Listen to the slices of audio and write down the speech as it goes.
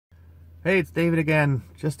Hey, it's David again.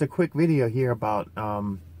 Just a quick video here about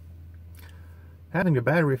having the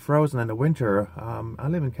battery frozen in the winter. I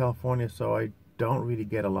live in California, so I don't really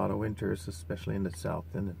get a lot of winters, especially in the south,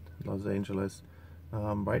 in Los Angeles.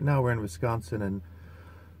 Right now we're in Wisconsin, and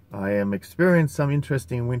I am experiencing some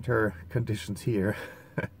interesting winter conditions here.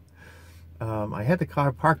 I had the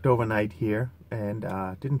car parked overnight here and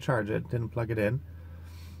didn't charge it, didn't plug it in,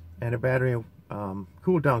 and the battery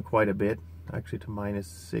cooled down quite a bit, actually to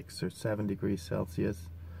 -6 or 7 degrees Celsius.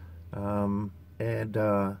 I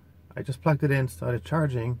just plugged it in, started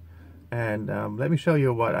charging, and let me show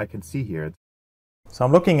you what I can see here. So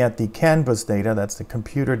I'm looking at the CAN bus data, that's the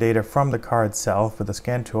computer data from the car itself with the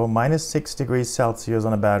scan tool, -6 degrees Celsius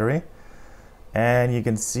on a battery. And you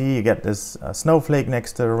can see you get this snowflake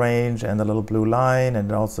next to the range and the little blue line,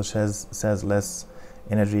 and it also says less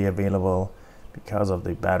energy available because of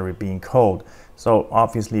the battery being cold. So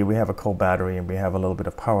obviously we have a cold battery and we have a little bit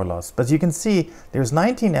of power loss. But you can see there's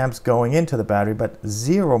 19 amps going into the battery, but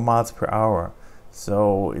 0 miles per hour.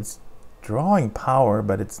 So it's drawing power,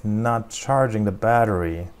 but it's not charging the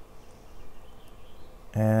battery.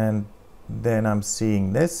 And then I'm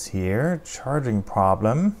seeing this here, charging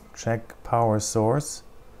problem, check power source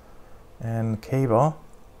and cable.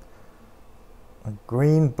 A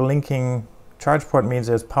green blinking charge port means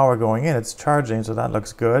there's power going in, it's charging, so that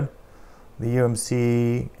looks good. The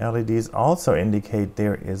UMC LEDs also indicate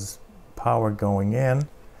there is power going in.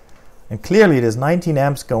 And clearly there's 19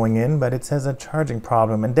 amps going in, but it says a charging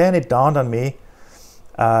problem. And then it dawned on me,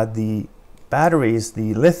 the batteries,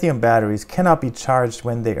 the lithium batteries, cannot be charged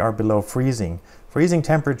when they are below freezing. Freezing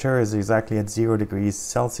temperature is exactly at 0 degrees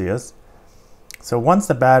Celsius. So once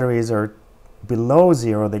the batteries are below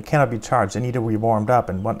 0, they cannot be charged. They need to be warmed up.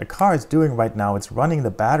 And what the car is doing right now, it's running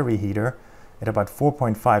the battery heater at about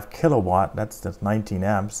 4.5 kilowatt, that's 19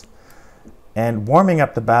 amps, and warming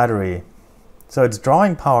up the battery. So it's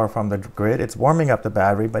drawing power from the grid, it's warming up the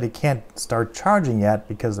battery, but it can't start charging yet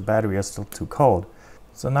because the battery is still too cold.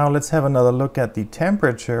 So now let's have another look at the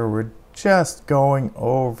temperature. We're just going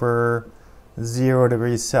over 0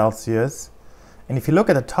 degrees Celsius. And if you look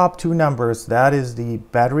at the top two numbers, that is the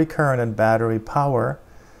battery current and battery power.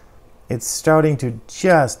 It's starting to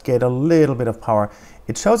just get a little bit of power.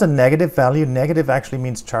 It shows a negative value. Negative actually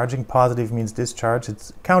means charging, positive means discharge.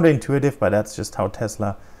 It's counterintuitive, but that's just how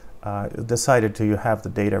Tesla decided to have the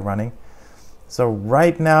data running. So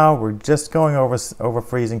right now we're just going over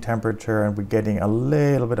freezing temperature, and we're getting a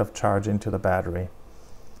little bit of charge into the battery.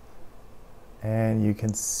 And you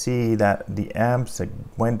can see that the amps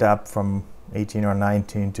went up from 18 or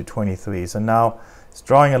 19 to 23. So now it's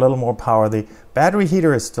drawing a little more power. The battery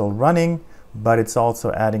heater is still running, but it's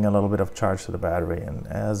also adding a little bit of charge to the battery. And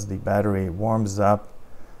as the battery warms up,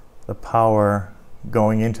 the power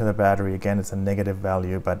going into the battery, again, it's a negative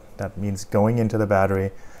value, but that means going into the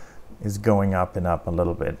battery is going up and up a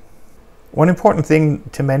little bit. One important thing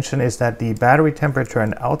to mention is that the battery temperature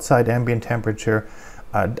and outside ambient temperature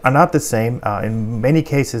are not the same. In many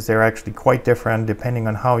cases, they're actually quite different depending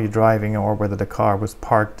on how you're driving or whether the car was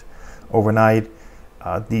parked overnight.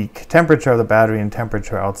 The temperature of the battery and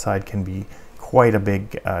temperature outside can be quite a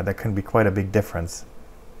big, difference.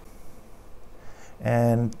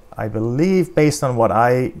 And I believe, based on what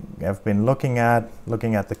I have been looking at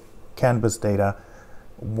the CAN bus data,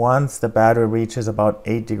 once the battery reaches about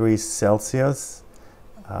 8 degrees Celsius,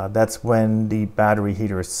 that's when the battery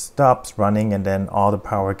heater stops running, and then all the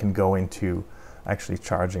power can go into actually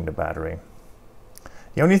charging the battery.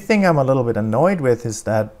 The only thing I'm a little bit annoyed with is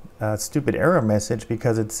that stupid error message,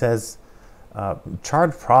 because it says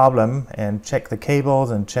charge problem and check the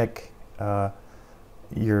cables and check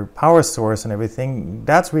your power source and everything.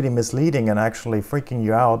 That's really misleading and actually freaking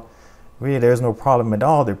you out. Really, there's no problem at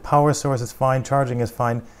all. The power source is fine, charging is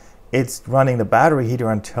fine. It's running the battery heater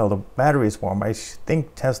until the battery is warm. I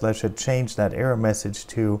think Tesla should change that error message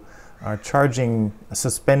to charging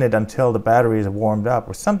suspended until the battery is warmed up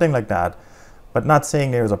or something like that. But not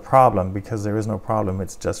saying there's a problem, because there is no problem.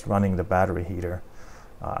 It's just running the battery heater.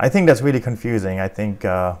 I think that's really confusing. I think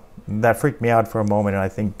that freaked me out for a moment, and I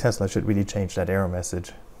think Tesla should really change that error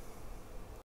message.